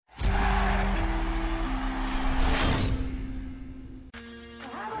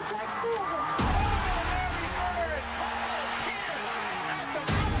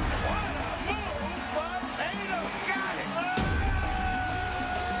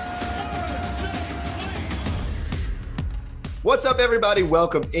What's up, everybody?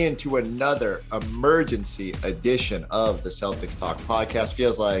 Welcome into another emergency edition of the Celtics Talk podcast.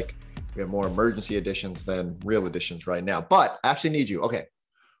 Feels like we have more emergency editions than real editions right now, but I actually need you. Okay,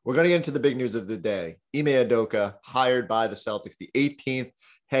 we're going to get into the big news of the day. Ime Udoka hired by the Celtics, the 18th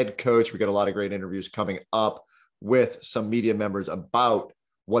head coach. We got a lot of great interviews coming up with some media members about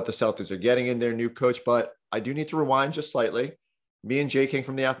what the Celtics are getting in their new coach, but I do need to rewind just slightly. Me and Jay King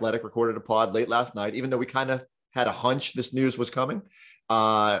from The Athletic recorded a pod late last night, even though we kind of had a hunch this news was coming.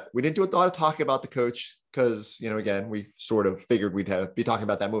 We didn't do a lot of talking about the coach because, again, we sort of figured we'd be talking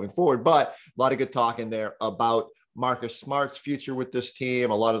about that moving forward, but a lot of good talk in there about Marcus Smart's future with this team,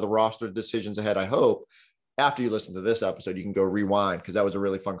 a lot of the roster decisions ahead. I hope after you listen to this episode, you can go rewind because that was a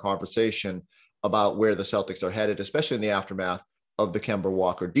really fun conversation about where the Celtics are headed, especially in the aftermath of the Kemba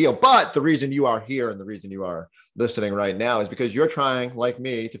Walker deal. But the reason you are here and the reason you are listening right now is because you're trying, like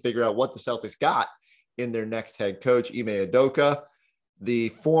me, to figure out what the Celtics got in their next head coach. Ime Udoka, the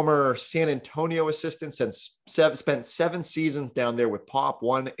former San Antonio assistant, spent 7 seasons down there with Pop,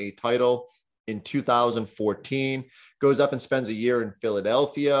 won a title in 2014, goes up and spends a year in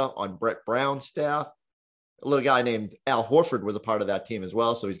Philadelphia on Brett Brown's staff. A little guy named Al Horford was a part of that team as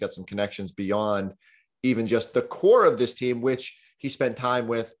well, so he's got some connections beyond even just the core of this team, which he spent time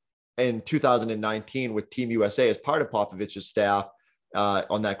with in 2019 with Team USA as part of Popovich's staff.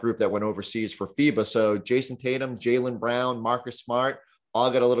 On that group that went overseas for FIBA. So Jason Tatum, Jaylen Brown, Marcus Smart, all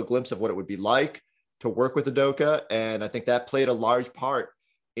got a little glimpse of what it would be like to work with Udoka. And I think that played a large part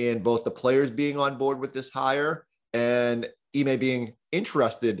in both the players being on board with this hire and Ime being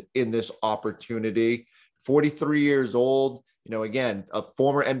interested in this opportunity. 43 years old, again, a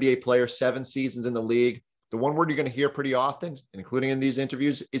former NBA player, 7 seasons in the league. The one word you're going to hear pretty often, including in these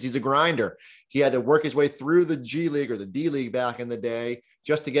interviews, is he's a grinder. He had to work his way through the G League or the D League back in the day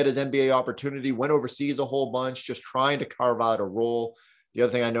just to get his NBA opportunity, went overseas a whole bunch, just trying to carve out a role. The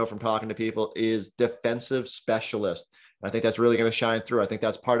other thing I know from talking to people is defensive specialist. And I think that's really going to shine through. I think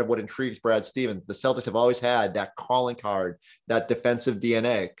that's part of what intrigues Brad Stevens. The Celtics have always had that calling card, that defensive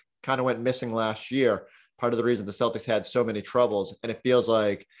DNA. Kind of went missing last year. Part of the reason the Celtics had so many troubles. And it feels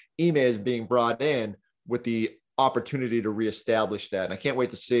like Ime is being brought in with the opportunity to reestablish that. And I can't wait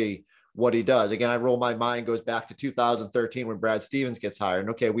to see what he does. Again, I roll my mind, goes back to 2013 when Brad Stevens gets hired.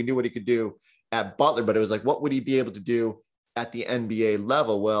 And okay, we knew what he could do at Butler, but it was like, what would he be able to do at the NBA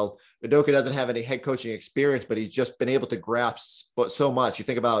level? Well, Udoka doesn't have any head coaching experience, but he's just been able to grasp so much. You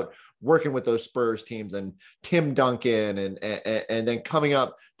think about working with those Spurs teams and Tim Duncan and then coming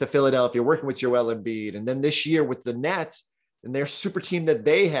up to Philadelphia, working with Joel Embiid. And then this year with the Nets and their super team that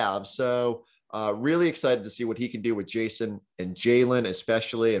they have. So really excited to see what he can do with Jason and Jaylen,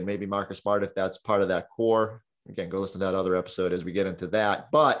 especially, and maybe Marcus Smart if that's part of that core. Again, go listen to that other episode as we get into that.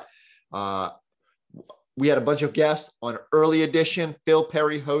 But we had a bunch of guests on early edition, Phil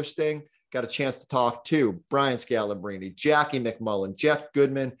Perry hosting. Got a chance to talk to Brian Scalabrine, Jackie McMullen, Jeff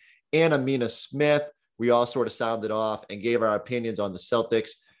Goodman, and Amina Smith. We all sort of sounded off and gave our opinions on the Celtics'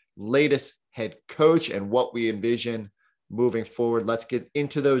 latest head coach and what we envision moving forward. Let's get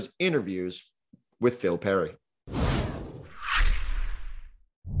into those interviews with Phil Perry.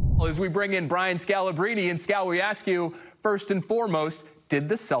 As we bring in Brian Scalabrine, and Scal, we ask you first and foremost, did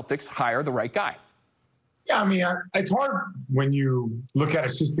the Celtics hire the right guy? Yeah, I mean, it's hard when you look at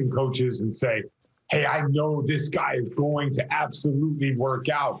assistant coaches and say, hey, I know this guy is going to absolutely work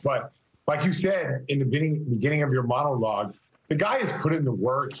out. But like you said in the beginning of your monologue, the guy has put in the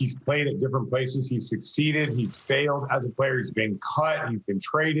work. He's played at different places. He's succeeded. He's failed as a player. He's been cut. He's been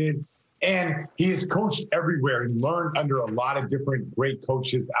traded. And he has coached everywhere and learned under a lot of different great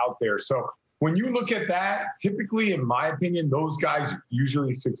coaches out there. So when you look at that, typically, in my opinion, those guys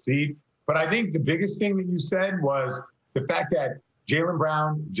usually succeed. But I think the biggest thing that you said was the fact that Jaylen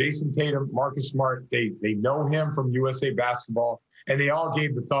Brown, Jason Tatum, Marcus Smart, they know him from USA Basketball, and they all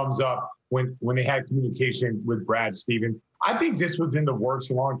gave the thumbs up when they had communication with Brad Stevens. I think this was in the works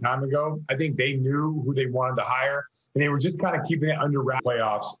a long time ago. I think they knew who they wanted to hire. And they were just kind of keeping it under wraps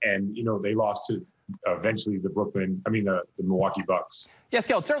playoffs. And, they lost to eventually the Milwaukee Bucks. Yes,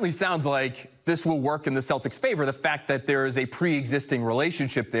 Cal, it certainly sounds like this will work in the Celtics' favor, the fact that there is a pre-existing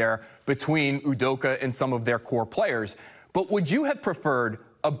relationship there between Udoka and some of their core players. But would you have preferred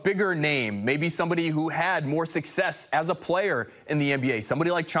a bigger name, maybe somebody who had more success as a player in the NBA, somebody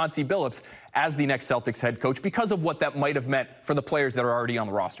like Chauncey Billups as the next Celtics head coach, because of what that might have meant for the players that are already on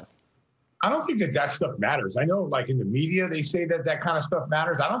the roster? I don't think that stuff matters. I know, like in the media, they say that kind of stuff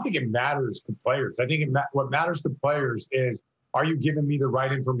matters. I don't think it matters to players. I think what matters to players is, are you giving me the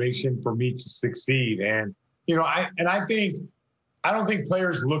right information for me to succeed? And I think I don't think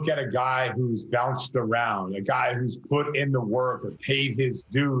players look at a guy who's bounced around, a guy who's put in the work or paid his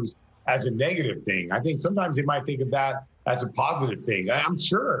dues as a negative thing. I think sometimes they might think of that as a positive thing. I'm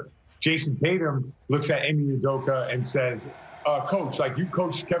sure Jason Tatum looks at Ime Udoka and says, Coach, like you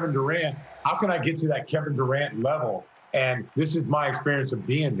coached Kevin Durant, how can I get to that Kevin Durant level? And this is my experience of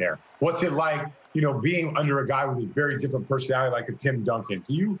being there. What's it like, being under a guy with a very different personality like a Tim Duncan?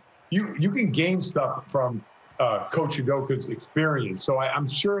 So you can gain stuff from Coach Udoka's experience. So I'm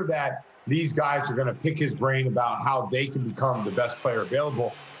sure that these guys are going to pick his brain about how they can become the best player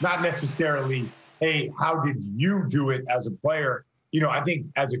available, not necessarily, hey, how did you do it as a player? I think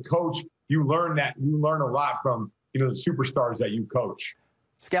as a coach, you learn a lot from, the superstars that you coach.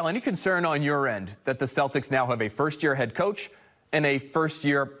 Scal, any concern on your end that the Celtics now have a first-year head coach and a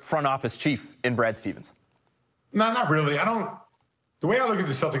first-year front office chief in Brad Stevens? No, not really. The way I look at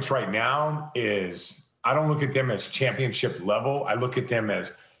the Celtics right now is I don't look at them as championship level. I look at them as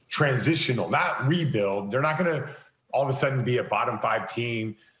transitional, not rebuild. They're not going to all of a sudden be a bottom 5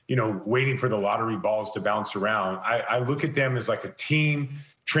 team, waiting for the lottery balls to bounce around. I look at them as like a team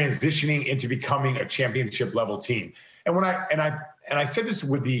transitioning into becoming a championship level team. And I said this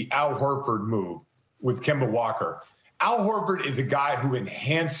with the Al Horford move with Kemba Walker. Al Horford is a guy who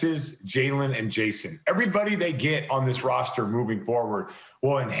enhances Jalen and Jason. Everybody they get on this roster moving forward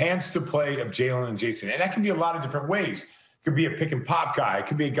will enhance the play of Jalen and Jason. And that can be a lot of different ways. It could be a pick and pop guy. It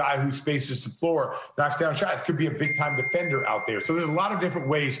could be a guy who spaces the floor, knocks down shots. It could be a big time defender out there. So there's a lot of different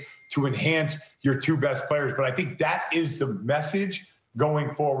ways to enhance your two best players. But I think that is the message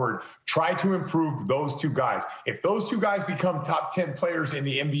going forward. Try to improve those two guys. If those two guys become top 10 players in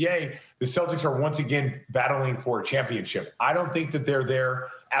the NBA, the Celtics are once again battling for a championship. I don't think that they're there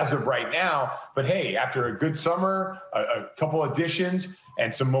as of right now, but hey, after a good summer, a couple additions,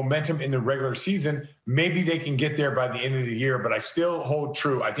 and some momentum in the regular season, maybe they can get there by the end of the year. But I still hold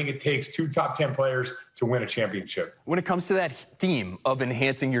true. I think it takes 2 top 10 players to win a championship. When it comes to that theme of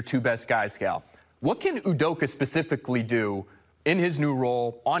enhancing your 2 best guys, Scal, what can Udoka specifically do in his new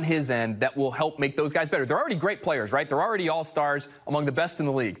role on his end that will help make those guys better? They're already great players, right? They're already all-stars, among the best in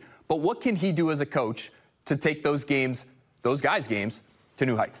the league. But what can he do as a coach to take those guys' games, to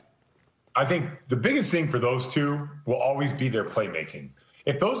new heights? I think the biggest thing for those two will always be their playmaking.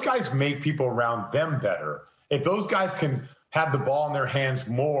 If those guys make people around them better, if those guys can have the ball in their hands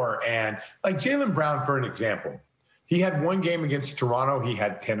more, and like Jaylen Brown, for an example, he had one game against Toronto, he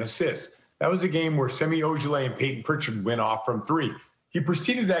had 10 assists. That was a game where Semi Ojeleye and Peyton Pritchard went off from 3. He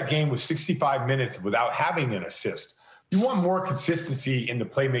preceded that game with 65 minutes without having an assist. You want more consistency in the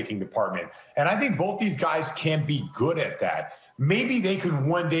playmaking department. And I think both these guys can be good at that. Maybe they could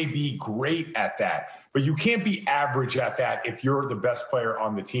one day be great at that, but you can't be average at that if you're the best player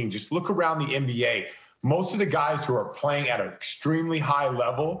on the team. Just look around the NBA. Most of the guys who are playing at an extremely high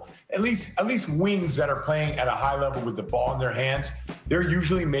level, at least wings that are playing at a high level with the ball in their hands, they're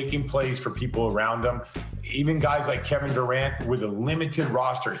usually making plays for people around them. Even guys like Kevin Durant, with a limited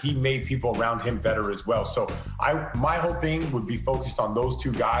roster, he made people around him better as well. So my whole thing would be focused on those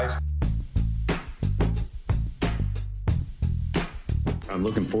 2 guys. I'm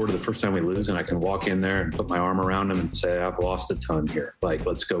looking forward to the first time we lose and I can walk in there and put my arm around him and say, I've lost a ton here. Like,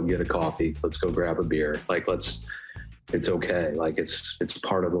 let's go get a coffee. Let's go grab a beer. Like, it's okay. Like, it's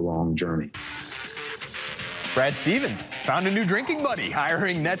part of the long journey. Brad Stevens found a new drinking buddy,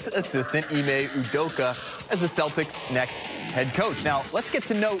 hiring Nets assistant Ime Udoka as the Celtics' next head coach. Now, let's get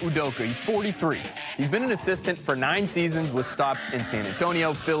to know Udoka. He's 43. He's been an assistant for 9 seasons with stops in San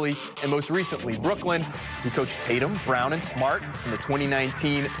Antonio, Philly, and most recently Brooklyn. He coached Tatum, Brown, and Smart in the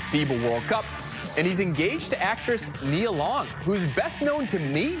 2019 FIBA World Cup. And he's engaged to actress Nia Long, who's best known to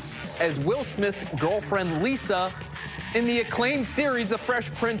me as Will Smith's girlfriend Lisa in the acclaimed series The Fresh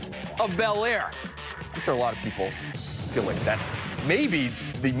Prince of Bel-Air. I'm sure a lot of people feel like that's maybe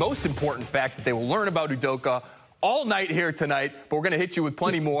the most important fact that they will learn about Udoka all night here tonight, but we're going to hit you with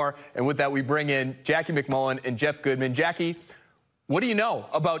plenty more. And with that, we bring in Jackie McMullen and Jeff Goodman. Jackie, what do you know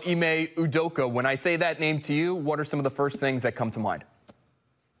about Ime Udoka? When I say that name to you, what are some of the first things that come to mind?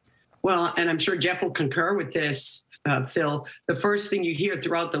 Well, and I'm sure Jeff will concur with this, Phil. The first thing you hear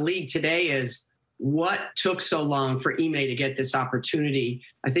throughout the league today is, what took so long for Ime to get this opportunity?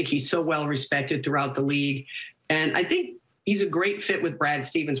 I think he's so well respected throughout the league. And I think he's a great fit with Brad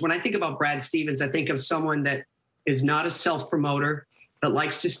Stevens. When I think about Brad Stevens, I think of someone that is not a self-promoter, that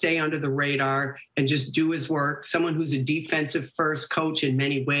likes to stay under the radar and just do his work, someone who's a defensive first coach in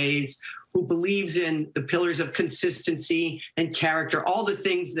many ways, who believes in the pillars of consistency and character, all the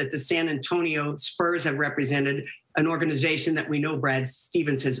things that the San Antonio Spurs have represented, an organization that we know Brad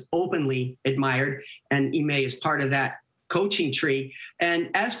Stevens has openly admired, and Ime is part of that coaching tree. And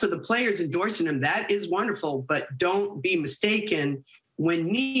as for the players endorsing him, that is wonderful, but don't be mistaken. When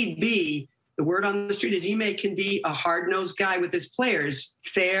need be, the word on the street is Ime can be a hard-nosed guy with his players,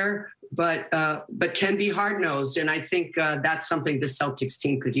 fair, but can be hard-nosed. And I think that's something the Celtics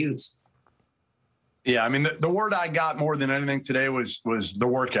team could use. Yeah, I mean, the word I got more than anything today was the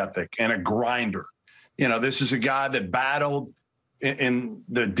work ethic and a grinder. You know, this is a guy that battled in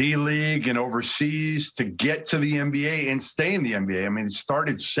the D League and overseas to get to the NBA and stay in the NBA. I mean, he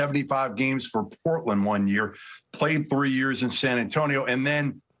started 75 games for Portland one year, played 3 years in San Antonio, and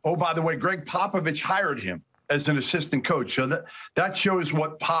then, oh, by the way, Greg Popovich hired him as an assistant coach. So that shows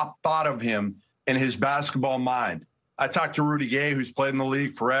what Pop thought of him and his basketball mind. I talked to Rudy Gay, who's played in the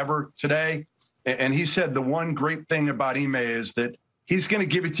league forever today, and he said the one great thing about Ime is that he's going to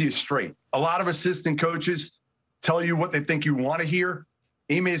give it to you straight. A lot of assistant coaches tell you what they think you want to hear.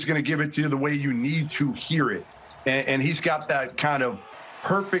 Ime is going to give it to you the way you need to hear it. And he's got that kind of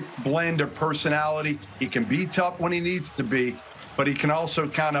perfect blend of personality. He can be tough when he needs to be, but he can also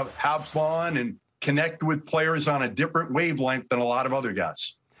kind of have fun and connect with players on a different wavelength than a lot of other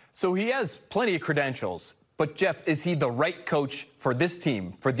guys. So he has plenty of credentials, but Jeff, is he the right coach for this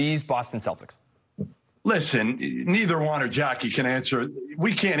team, for these Boston Celtics? Listen, neither one or Jackie can answer.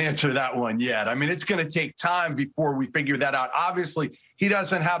 We can't answer that one yet. I mean, it's going to take time before we figure that out. Obviously, he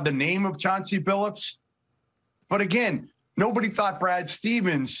doesn't have the name of Chauncey Billups. But again, nobody thought Brad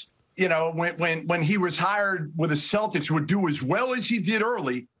Stevens, you know, when he was hired with the Celtics would do as well as he did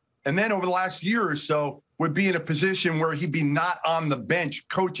early. And then over the last year or so would be in a position where he'd be not on the bench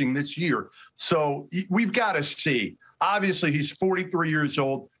coaching this year. So we've got to see. Obviously, he's 43 years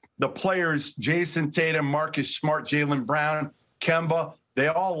old. The players, Jason Tatum, Marcus Smart, Jaylen Brown, Kemba, they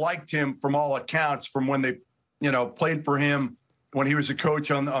all liked him from all accounts from when they, you know, played for him when he was a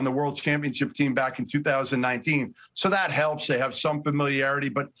coach on the World Championship team back in 2019. So that helps. They have some familiarity.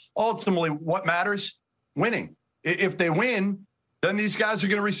 But ultimately, what matters? Winning. If they win, then these guys are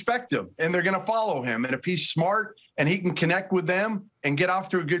going to respect him and they're going to follow him. And if he's smart and he can connect with them and get off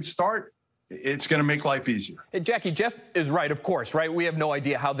to a good start, it's going to make life easier. Hey, Jackie, Jeff is right, of course, right? We have no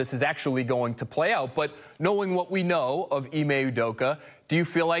idea how this is actually going to play out. But knowing what we know of Ime Udoka, do you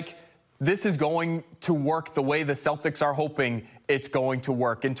feel like this is going to work the way the Celtics are hoping it's going to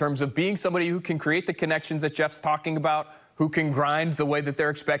work in terms of being somebody who can create the connections that Jeff's talking about, who can grind the way that they're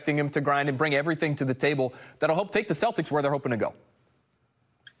expecting him to grind and bring everything to the table that'll help take the Celtics where they're hoping to go?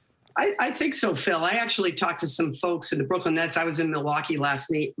 I think so, Phil. I actually talked to some folks in the Brooklyn Nets. I was in Milwaukee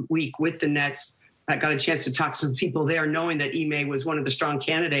last week with the Nets. I got a chance to talk to some people there, knowing that Ime was one of the strong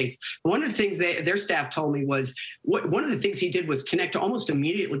candidates. One of the things their staff told me was one of the things he did was connect almost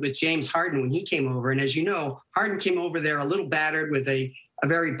immediately with James Harden when he came over. And as you know, Harden came over there a little battered with a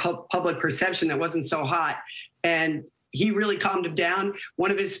very public perception that wasn't so hot. And he really calmed him down.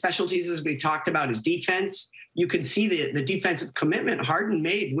 One of his specialties, as we talked about, is defense. You could see the defensive commitment Harden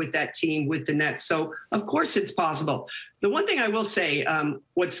made with that team, with the Nets. So, of course, it's possible. The one thing I will say,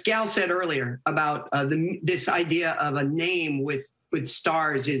 what Scal said earlier about this idea of a name with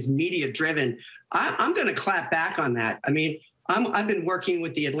stars is media-driven, I'm going to clap back on that. I mean, I've been working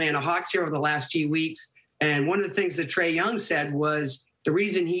with the Atlanta Hawks here over the last few weeks, and one of the things that Trae Young said was the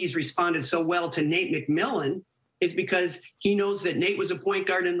reason he's responded so well to Nate McMillan is because he knows that Nate was a point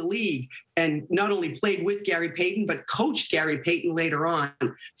guard in the league and not only played with Gary Payton, but coached Gary Payton later on.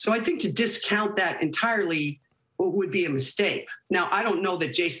 So I think to discount that entirely would be a mistake. Now, I don't know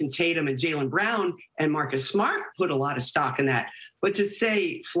that Jason Tatum and Jaylen Brown and Marcus Smart put a lot of stock in that. But to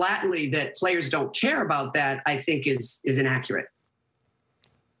say flatly that players don't care about that, I think is inaccurate.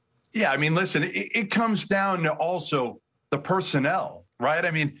 Yeah, I mean, listen, it comes down to also the personnel, right?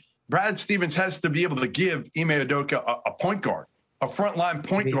 I mean, Brad Stevens has to be able to give Ime Udoka a point guard, a frontline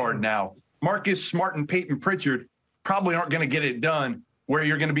point guard now. Marcus Smart and Peyton Pritchard probably aren't going to get it done where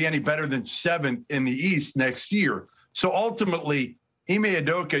you're going to be any better than 7th in the East next year. So ultimately, Ime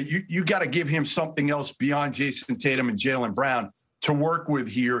Udoka, you got to give him something else beyond Jason Tatum and Jaylen Brown to work with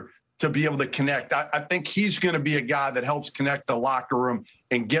here to be able to connect. I think he's going to be a guy that helps connect the locker room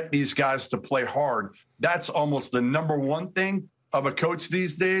and get these guys to play hard. That's almost the number one thing of a coach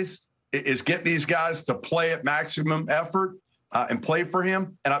these days is get these guys to play at maximum effort and play for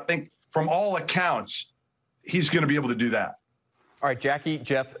him. And I think from all accounts, he's going to be able to do that. All right, Jackie,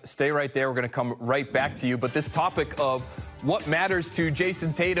 Jeff, stay right there. We're going to come right back to you. But this topic of what matters to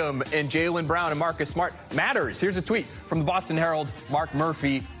Jason Tatum and Jaylen Brown and Marcus Smart matters. Here's a tweet from the Boston Herald, Mark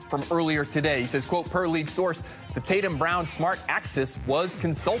Murphy, from earlier today. He says, quote, per league source, the Tatum-Brown-Smart axis was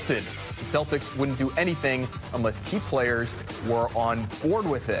consulted. The Celtics wouldn't do anything unless key players were on board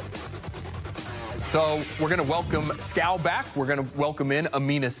with it. So we're going to welcome Scal back. We're going to welcome in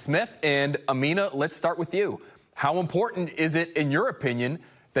Amina Smith. And Amina, let's start with you. How important is it, in your opinion,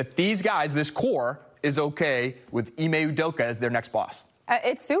 that these guys, this core, is okay with Ime Udoka as their next boss?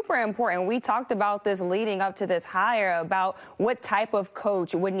 It's super important. We talked about this leading up to this hire, about what type of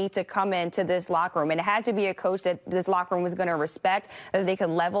coach would need to come into this locker room. And it had to be a coach that this locker room was going to respect, that they could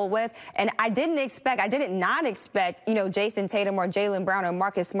level with. And I did not expect, Jason Tatum or Jaylen Brown or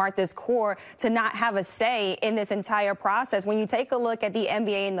Marcus Smart, this core, to not have a say in this entire process. When you take a look at the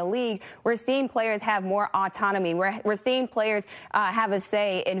NBA and the league, we're seeing players have more autonomy. We're seeing players have a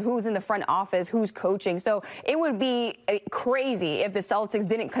say in who's in the front office, who's coaching. So it would be crazy if the Celtics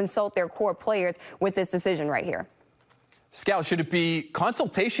didn't consult their core players with this decision right here. Scal, should it be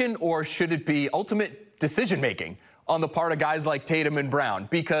consultation or should it be ultimate decision-making on the part of guys like Tatum and Brown?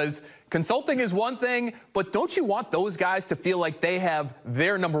 Because consulting is one thing, but don't you want those guys to feel like they have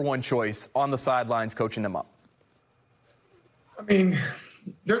their number one choice on the sidelines coaching them up? I mean,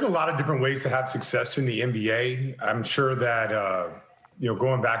 there's a lot of different ways to have success in the NBA. I'm sure that,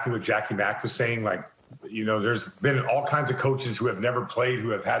 going back to what Jackie Mack was saying, there's been all kinds of coaches who have never played who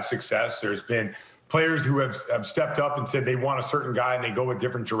have had success. There's been players who have stepped up and said they want a certain guy and they go a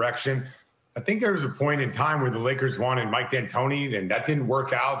different direction. I think there was a point in time where the Lakers wanted Mike D'Antoni and that didn't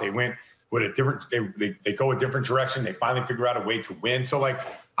work out. They went with a different, they go a different direction. They finally figure out a way to win. So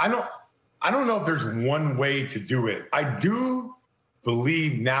I don't know if there's one way to do it. I do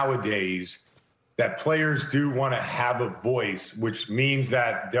believe nowadays that players do want to have a voice, which means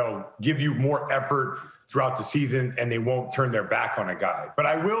that they'll give you more effort throughout the season and they won't turn their back on a guy. But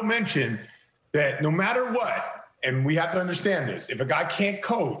I will mention that no matter what, and we have to understand this, if a guy can't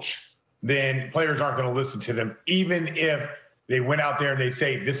coach, then players aren't going to listen to them, even if they went out there and they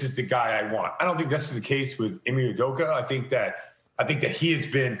say, this is the guy I want. I don't think this is the case with Ime Udoka. I think that he has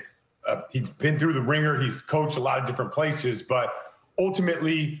been, he's been through the ringer. He's coached a lot of different places, but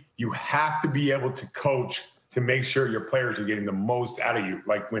ultimately, you have to be able to coach to make sure your players are getting the most out of you.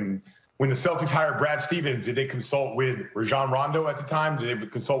 Like when the Celtics hired Brad Stevens, did they consult with Rajon Rondo at the time? Did they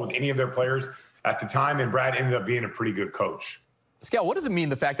consult with any of their players at the time? And Brad ended up being a pretty good coach. Scal, what does it mean,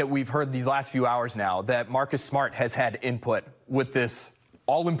 the fact that we've heard these last few hours now that Marcus Smart has had input with this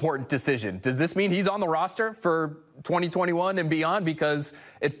all-important decision? Does this mean he's on the roster for 2021 and beyond? Because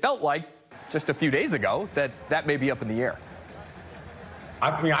it felt like just a few days ago that may be up in the air.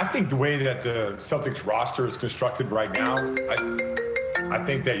 I mean, I think the way that the Celtics roster is constructed right now, I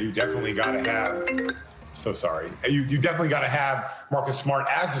think that you definitely got to have, you definitely got to have Marcus Smart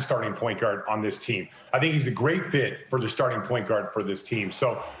as the starting point guard on this team. I think he's a great fit for the starting point guard for this team.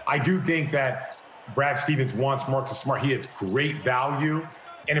 So I do think that Brad Stevens wants Marcus Smart. He has great value.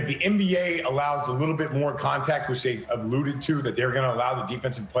 And if the NBA allows a little bit more contact, which they alluded to, that they're going to allow the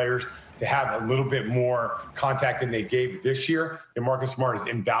defensive players to have a little bit more contact than they gave this year, then Marcus Smart is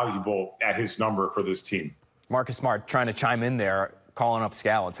invaluable at his number for this team. Marcus Smart trying to chime in there, calling up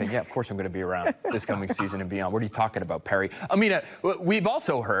Scal and saying, yeah, of course I'm going to be around this coming season and beyond. What are you talking about, Perry? I mean, we've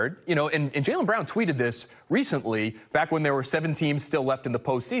also heard, and Jaylen Brown tweeted this recently, back when there were 7 teams still left in the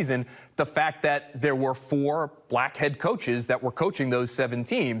postseason, the fact that there were 4 black head coaches that were coaching those 7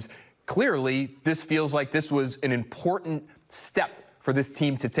 teams. Clearly, this feels like this was an important step for this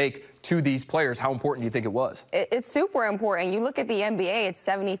team to take to these players. How important do you think it was? It's super important. You look at the NBA, it's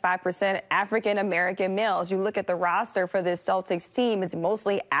 75% African-American males. You look at the roster for this Celtics team, it's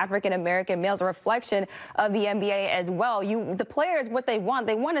mostly African-American males, a reflection of the NBA as well. The players, what they want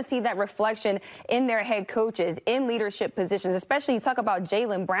to see that reflection in their head coaches, in leadership positions, especially you talk about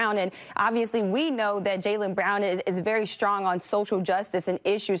Jaylen Brown. And obviously we know that Jaylen Brown is very strong on social justice and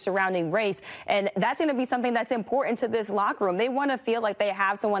issues surrounding race. And that's going to be something that's important to this locker room. They want to feel like they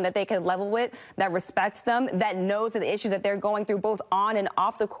have someone that they can level with, that respects them, that knows the issues that they're going through both on and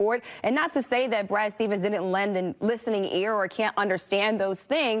off the court. And not to say that Brad Stevens didn't lend a listening ear or can't understand those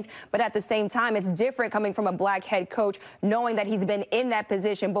things, but at the same time, it's different coming from a black head coach, knowing that he's been in that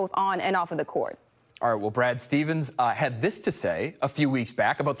position both on and off of the court. All right, well, Brad Stevens had this to say a few weeks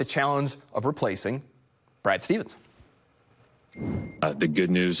back about the challenge of replacing Brad Stevens. The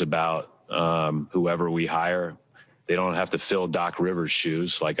good news about whoever we hire, they don't have to fill Doc Rivers'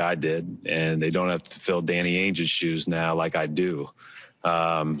 shoes like I did, and they don't have to fill Danny Ainge's shoes now like I do.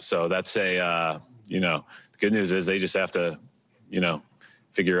 So that's the good news is they just have to,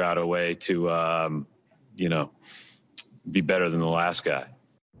 figure out a way to, be better than the last guy.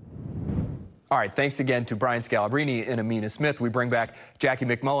 All right, thanks again to Brian Scalabrine and Amina Smith. We bring back Jackie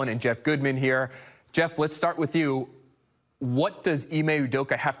McMullen and Jeff Goodman here. Jeff, let's start with you. What does Ime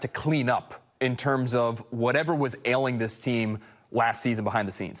Udoka have to clean up in terms of whatever was ailing this team last season behind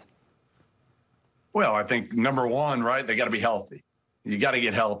the scenes? Well, I think number one, right, they got to be healthy. You got to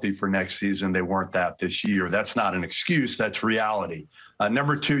get healthy for next season. They weren't that this year. That's not an excuse. That's reality.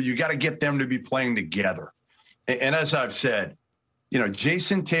 Number two, you got to get them to be playing together. And as I've said,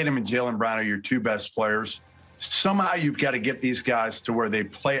 Jason Tatum and Jaylen Brown are your two best players. Somehow you've got to get these guys to where they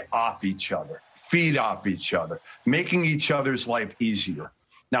play off each other, feed off each other, making each other's life easier.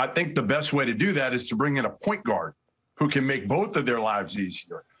 Now, I think the best way to do that is to bring in a point guard who can make both of their lives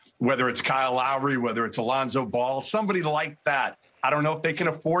easier, whether it's Kyle Lowry, whether it's Alonzo Ball, somebody like that. I don't know if they can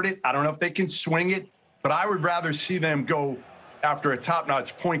afford it. I don't know if they can swing it, but I would rather see them go after a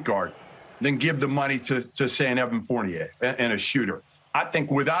top-notch point guard than give the money to say, an Evan Fournier and a shooter. I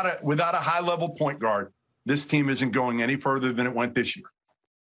think without a high-level point guard, this team isn't going any further than it went this year.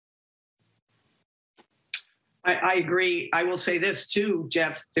 I agree. I will say this too,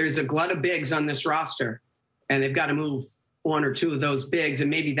 Jeff. There's a glut of bigs on this roster, and they've got to move one or two of those bigs, and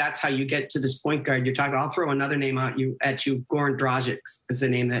maybe that's how you get to this point guard you're talking about. I'll throw another name at you. Goran Dragic is a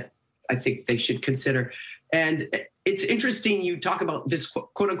name that I think they should consider. And it's interesting you talk about this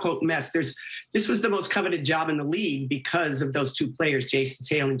quote-unquote mess. This was the most coveted job in the league because of those two players, Jason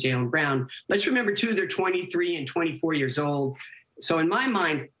Tatum and Jaylen Brown. Let's remember, too, they're 23 and 24 years old. So in my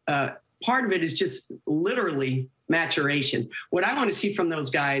mind, part of it is just literally maturation. What I want to see from those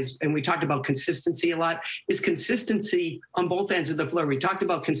guys, and we talked about consistency a lot, is consistency on both ends of the floor. We talked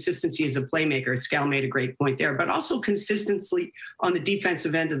about consistency as a playmaker. Scal made a great point there, but also consistency on the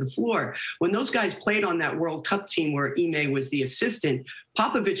defensive end of the floor. When those guys played on that World Cup team where Ime was the assistant,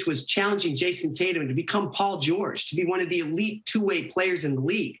 Popovich was challenging Jason Tatum to become Paul George, to be one of the elite two-way players in the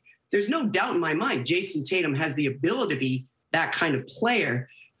league. There's no doubt in my mind Jason Tatum has the ability to be that kind of player.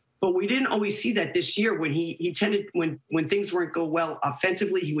 But we didn't always see that this year when he tended, when things weren't go well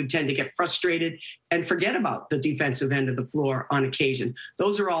offensively, he would tend to get frustrated and forget about the defensive end of the floor on occasion.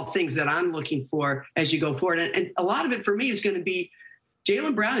 Those are all things that I'm looking for as you go forward. And a lot of it for me is going to be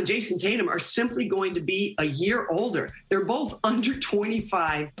Jaylen Brown and Jason Tatum are simply going to be a year older. They're both under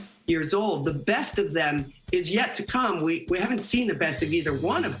 25 years old. The best of them is yet to come. We haven't seen the best of either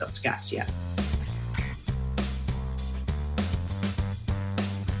one of those guys yet.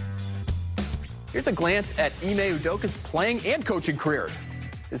 Here's a glance at Ime Udoka's playing and coaching career.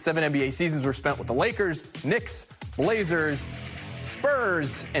 His 7 NBA seasons were spent with the Lakers, Knicks, Blazers,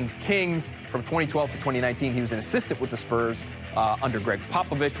 Spurs, and Kings. From 2012 to 2019, he was an assistant with the Spurs under Greg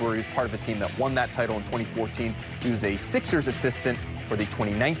Popovich, where he was part of the team that won that title in 2014. He was a Sixers assistant for the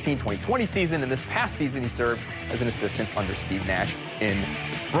 2019-2020 season, and this past season he served as an assistant under Steve Nash in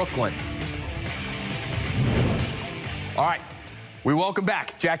Brooklyn. All right. We welcome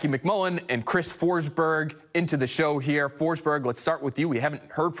back Jackie MacMullan and Chris Forsberg into the show here. Forsberg, let's start with you. We haven't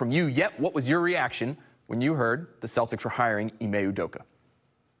heard from you yet. What was your reaction when you heard the Celtics were hiring Ime Udoka?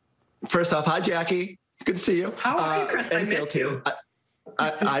 First off, hi, Jackie. It's good to see you. How are you, Chris? And Phil, too.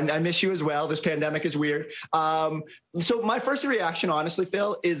 I miss you as well. This pandemic is weird. So my first reaction, honestly,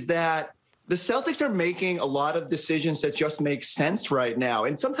 Phil, is that the Celtics are making a lot of decisions that just make sense right now.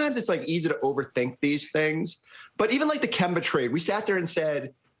 And sometimes it's like easy to overthink these things. But even like the Kemba trade, we sat there and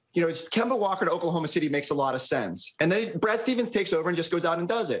said, Kemba Walker to Oklahoma City makes a lot of sense. And then Brad Stevens takes over and just goes out and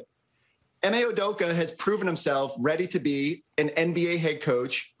does it. Ime Udoka has proven himself ready to be an NBA head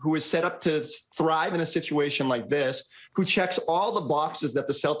coach who is set up to thrive in a situation like this, who checks all the boxes that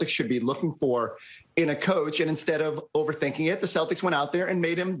the Celtics should be looking for in a coach. And instead of overthinking it, the Celtics went out there and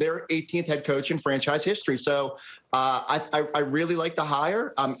made him their 18th head coach in franchise history. So I really like the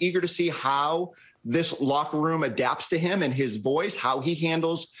hire. I'm eager to see how this locker room adapts to him and his voice, how he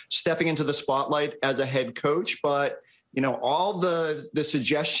handles stepping into the spotlight as a head coach. But all the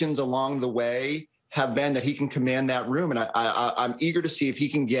suggestions along the way have been that he can command that room. And I'm eager to see if he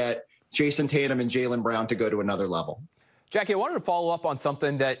can get Jason Tatum and Jaylen Brown to go to another level. Jackie, I wanted to follow up on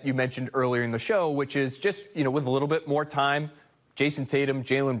something that you mentioned earlier in the show, which is just, with a little bit more time, Jason Tatum,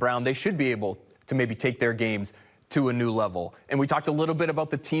 Jaylen Brown, they should be able to maybe take their games to a new level. And we talked a little bit about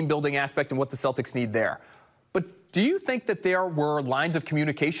the team building aspect and what the Celtics need there. But do you think that there were lines of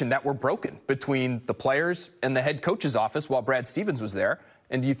communication that were broken between the players and the head coach's office while Brad Stevens was there?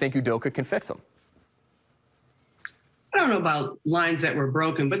 And do you think Udoka can fix them? I don't know about lines that were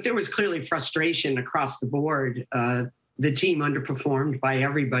broken, but there was clearly frustration across the board. The team underperformed by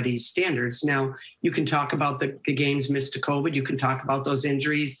everybody's standards. Now, you can talk about the games missed to COVID. You can talk about those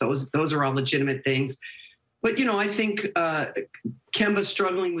injuries. Those are all legitimate things. But, I think Kemba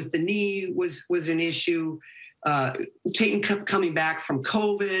struggling with the knee was an issue. Tatum coming back from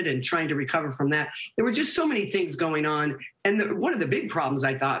COVID and trying to recover from that. There were just so many things going on. And one of the big problems,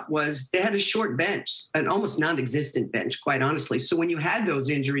 I thought, was they had a short bench, an almost non-existent bench, quite honestly. So when you had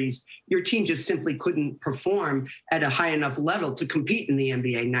those injuries, your team just simply couldn't perform at a high enough level to compete in the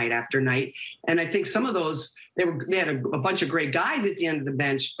NBA night after night. And I think some of those, they had a bunch of great guys at the end of the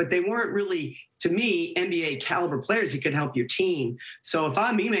bench, but they weren't really, to me, NBA caliber players that could help your team. So if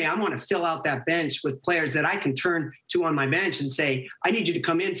I'm Ime, I want to fill out that bench with players that I can turn to on my bench and say, I need you to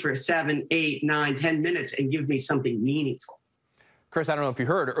come in for 7, 8, 9, 10 minutes and give me something meaningful. Chris, I don't know if you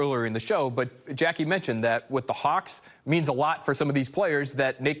heard earlier in the show, but Jackie mentioned that with the Hawks means a lot for some of these players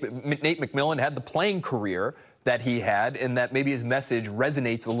that Nate McMillan had the playing career that he had, and that maybe his message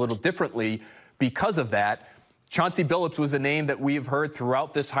resonates a little differently because of that. Chauncey Billups was a name that we've heard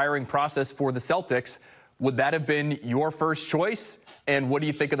throughout this hiring process for the Celtics. Would that have been your first choice? And what do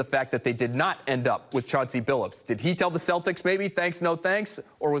you think of the fact that they did not end up with Chauncey Billups? Did he tell the Celtics maybe thanks, no thanks,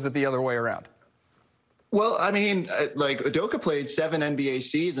 or was it the other way around? Well, I mean, like Udoka played 7 NBA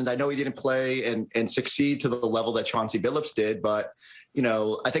seasons. I know he didn't play and succeed to the level that Chauncey Billups did, but you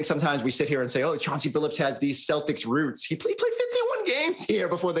know, I think sometimes we sit here and say, oh, Chauncey Billups has these Celtics roots. He played 51 games here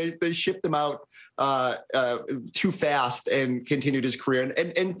before they shipped him out too fast and continued his career.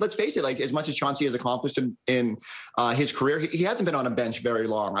 And let's face it, like as much as Chauncey has accomplished in his career, he hasn't been on a bench very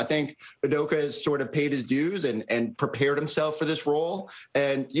long. I think Udoka has sort of paid his dues and prepared himself for this role.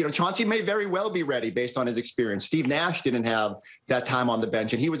 And, you know, Chauncey may very well be ready based on his experience. Steve Nash didn't have that time on the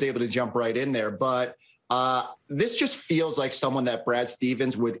bench and he was able to jump right in there. But this just feels like someone that Brad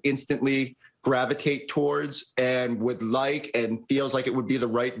Stevens would instantly gravitate towards and would like, and feels like it would be the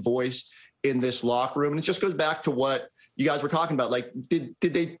right voice in this locker room. And it just goes back to what you guys were talking about. Like, did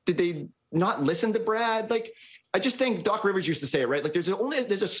they not listen to Brad? Like, I just think Doc Rivers used to say it, right? Like there's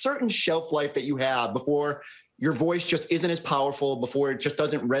a certain shelf life that you have before your voice just isn't as powerful, before it just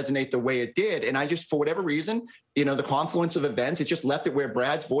doesn't resonate the way it did. And I just, for whatever reason, you know, the confluence of events, it just left it where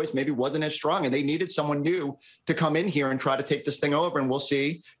Brad's voice maybe wasn't as strong, and they needed someone new to come in here and try to take this thing over. And we'll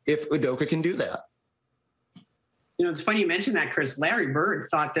see if Udoka can do that. You know, it's funny you mentioned that, Chris. Larry Bird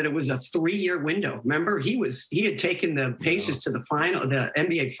thought that it was a 3-year window. Remember, he had taken the Pacers to the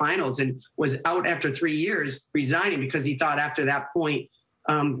NBA finals, and was out after 3 years, resigning because he thought after that point,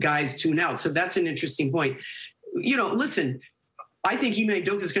 guys tune out. So that's an interesting point. You know, listen, I think Ime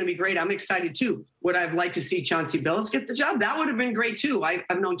Udoka is going to be great. I'm excited too. Would I've liked to see Chauncey Billups get the job? That would have been great too.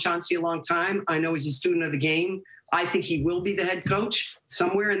 I've known Chauncey a long time. I know he's a student of the game. I think he will be the head coach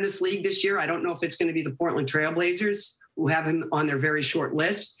somewhere in this league this year. I don't know if it's going to be the Portland Trailblazers, who have him on their very short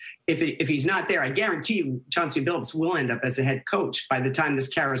list. If he's not there, I guarantee you Chauncey Billups will end up as a head coach by the time this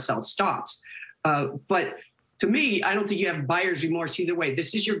carousel stops. But to me, I don't think you have buyer's remorse either way.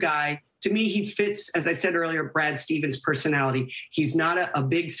 This is your guy. To me, he fits, as I said earlier, Brad Stevens' personality. He's not a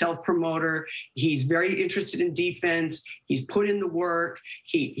big self-promoter. He's very interested in defense. He's put in the work.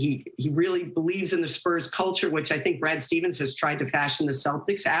 He really believes in the Spurs culture, which I think Brad Stevens has tried to fashion the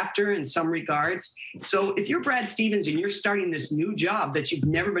Celtics after in some regards. So if you're Brad Stevens and you're starting this new job that you've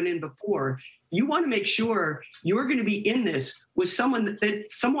never been in before, you want to make sure you're going to be in this with someone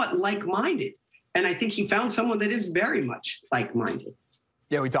that's somewhat like-minded. And I think he found someone that is very much like-minded.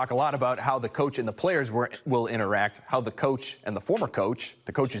 Yeah, we talk a lot about how the coach and the players will interact, how the coach and the former coach,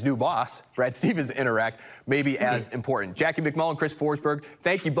 the coach's new boss, Brad Stevens, interact, maybe as important. Jackie MacMullan, Chris Forsberg,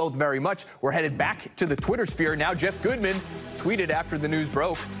 thank you both very much. We're headed back to the Twitter sphere. Now, Jeff Goodman tweeted after the news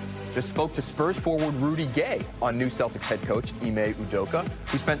broke, just spoke to Spurs forward Rudy Gay on new Celtics head coach Ime Udoka,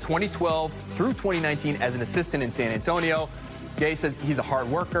 who spent 2012 through 2019 as an assistant in San Antonio. Gay says he's a hard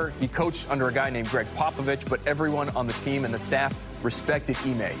worker. He coached under a guy named Greg Popovich, but everyone on the team and the staff respected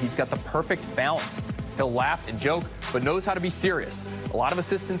Ime. He's got the perfect balance. He'll laugh and joke, but knows how to be serious. A lot of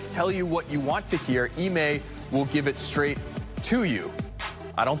assistants tell you what you want to hear. Ime will give it straight to you.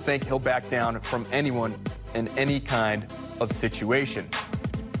 I don't think he'll back down from anyone in any kind of situation.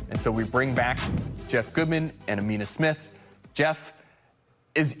 And so we bring back Jeff Goodman and Amina Smith. Jeff,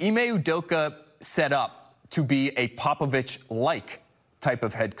 is Ime Udoka set up to be a Popovich-like type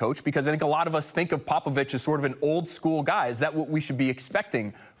of head coach? Because I think a lot of us think of Popovich as sort of an old school guy. Is that what we should be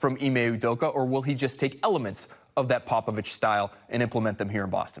expecting from Ime Udoka, or will he just take elements of that Popovich style and implement them here in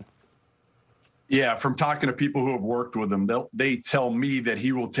Boston? Yeah, from talking to people who have worked with him, they tell me that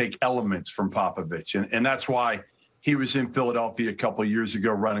he will take elements from Popovich. And that's why he was in Philadelphia a couple of years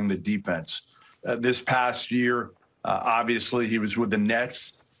ago running the defense. This past year, obviously, he was with the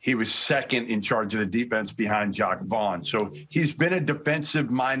Nets. He was second in charge of the defense behind Jacques Vaughn. So he's been a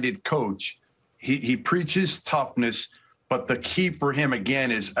defensive-minded coach. He preaches toughness, but the key for him, again,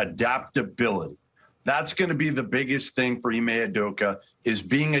 is adaptability. That's going to be the biggest thing for Ime Udoka, is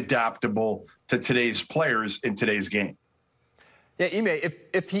being adaptable to today's players in today's game. Yeah, Amina,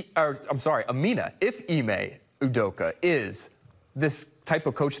 if Ime Udoka is this type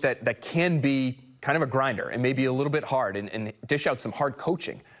of coach that can be kind of a grinder and maybe a little bit hard and dish out some hard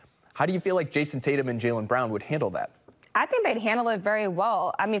coaching, how do you feel like Jason Tatum and Jaylen Brown would handle that? I think they'd handle it very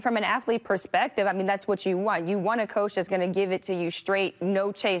well. I mean, from an athlete perspective, I mean, that's what you want. You want a coach that's going to give it to you straight,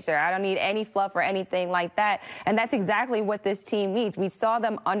 no chaser. I don't need any fluff or anything like that. And that's exactly what this team needs. We saw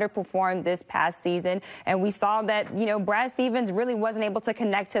them underperform this past season, and we saw that, Brad Stevens really wasn't able to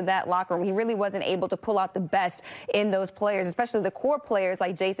connect to that locker room. He really wasn't able to pull out the best in those players, especially the core players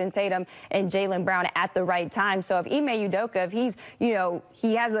like Jason Tatum and Jaylen Brown at the right time. So if Ime Udoka, if he's,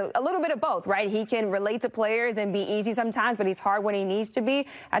 he has a little bit of both, right? He can relate to players and be easy sometimes, but he's hard when he needs to be.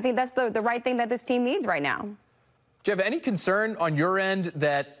 I think that's the right thing that this team needs right now. Jeff, any concern on your end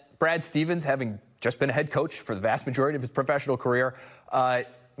that Brad Stevens, having just been a head coach for the vast majority of his professional career,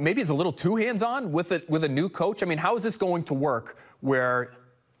 maybe is a little too hands-on with a new coach? I mean, how is this going to work where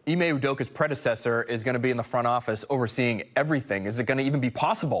Ime Udoka's predecessor is going to be in the front office overseeing everything? Is it going to even be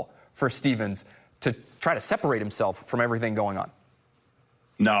possible for Stevens to try to separate himself from everything going on?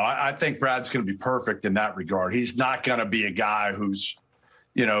 No, I think Brad's going to be perfect in that regard. He's not going to be a guy who's,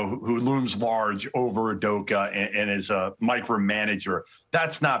 who looms large over Udoka and is a micromanager.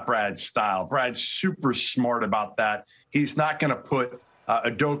 That's not Brad's style. Brad's super smart about that. He's not going to put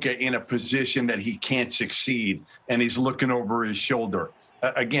Udoka in a position that he can't succeed, and he's looking over his shoulder.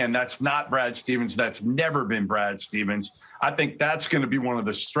 Again, that's not Brad Stevens. That's never been Brad Stevens. I think that's going to be one of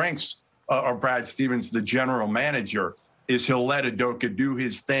the strengths of Brad Stevens, the general manager, is he'll let Udoka do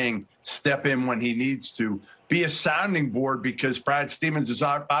his thing, step in when he needs to, be a sounding board, because Brad Stevens has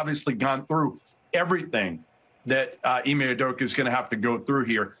obviously gone through everything that Ime Udoka is going to have to go through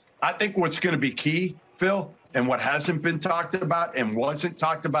here. I think what's going to be key, Phil, and what hasn't been talked about and wasn't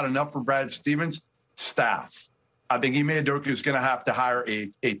talked about enough for Brad Stevens, staff. I think Ime Udoka is going to have to hire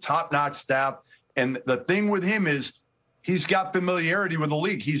a top-notch staff. And the thing with him is he's got familiarity with the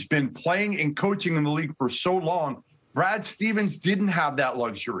league. He's been playing and coaching in the league for so long. Brad Stevens didn't have that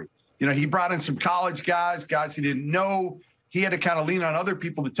luxury. He brought in some college guys he didn't know. He had to kind of lean on other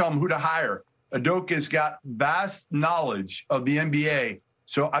people to tell him who to hire. Udoka's got vast knowledge of the NBA,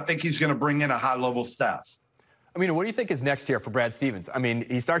 so I think he's going to bring in a high-level staff. What do you think is next here for Brad Stevens?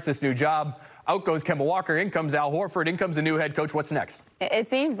 He starts this new job. Out goes Kemba Walker. In comes Al Horford. In comes a new head coach. What's next? It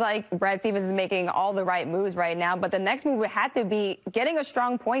seems like Brad Stevens is making all the right moves right now, but the next move would have to be getting a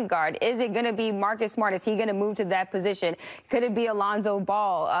strong point guard. Is it going to be Marcus Smart? Is he going to move to that position? Could it be Alonzo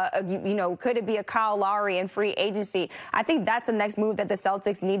Ball? Could it be a Kyle Lowry in free agency? I think that's the next move that the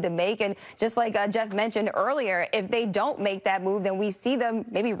Celtics need to make. And just like Jeff mentioned earlier, if they don't make that move, then we see them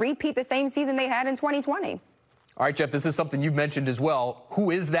maybe repeat the same season they had in 2020. All right, Jeff, this is something you've mentioned as well.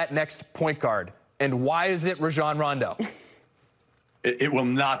 Who is that next point guard, and why is it Rajon Rondo? It will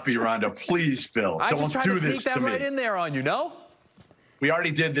not be Rondo. Please, Phil, I don't just tried do to this sneak that to me. right in there on you, no? We already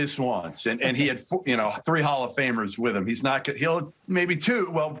did this once, and he had 3 Hall of Famers with him. He'll maybe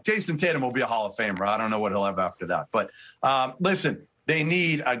 2. Well, Jason Tatum will be a Hall of Famer. I don't know what he'll have after that. But listen, they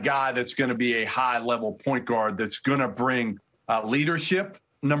need a guy that's going to be a high-level point guard that's going to bring leadership.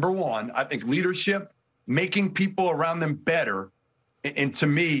 Number one, I think leadership, making people around them better. And to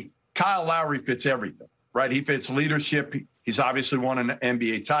me, Kyle Lowry fits everything, right? He fits leadership. He's obviously won an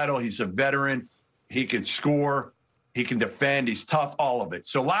NBA title. He's a veteran. He can score. He can defend. He's tough, all of it.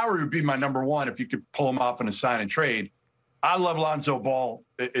 So Lowry would be my number one if you could pull him off in a sign and trade. I love Lonzo Ball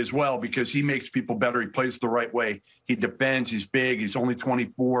as well because he makes people better. He plays the right way. He defends. He's big. He's only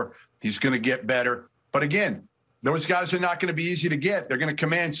 24. He's going to get better. But again, those guys are not going to be easy to get. They're going to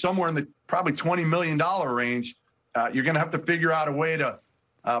command somewhere in the probably $20 million range. You're going to have to figure out a way to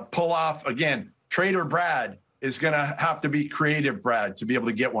pull off, again, Trader Brad is going to have to be creative, Brad, to be able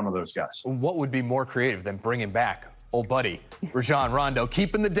to get one of those guys. What would be more creative than bringing back old buddy Rajon Rondo,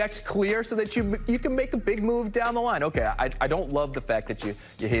 keeping the decks clear so that you can make a big move down the line? Okay, I don't love the fact that you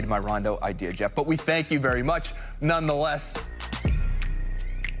hated my Rondo idea, Jeff, but we thank you very much nonetheless.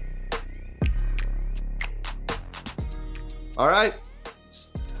 All right,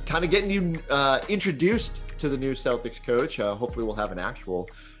 kind of getting you introduced to the new Celtics coach. Hopefully we'll have an actual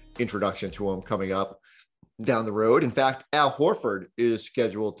introduction to him coming up down the road. In fact, Al Horford is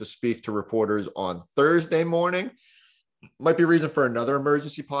scheduled to speak to reporters on Thursday morning. Might be a reason for another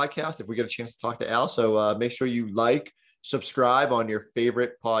emergency podcast if we get a chance to talk to Al. So make sure you subscribe on your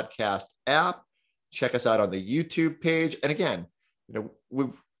favorite podcast app. Check us out on the YouTube page. And again,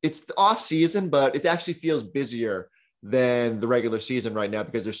 it's off season, but it actually feels busier than the regular season right now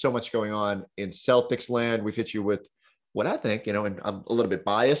because there's so much going on in Celtics land. We've hit you with what I think, and I'm a little bit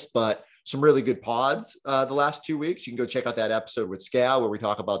biased, but some really good pods the last 2 weeks. You can go check out that episode with Scal where we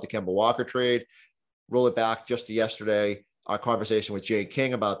talk about the Kemba Walker trade. Roll it back just to yesterday, our conversation with Jay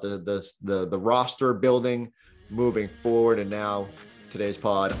King about the roster building moving forward, and now today's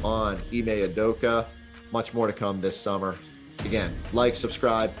pod on Ime Udoka. Much more to come this summer. Again, like,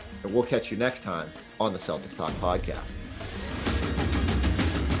 subscribe, and we'll catch you next time on the Celtics Talk podcast.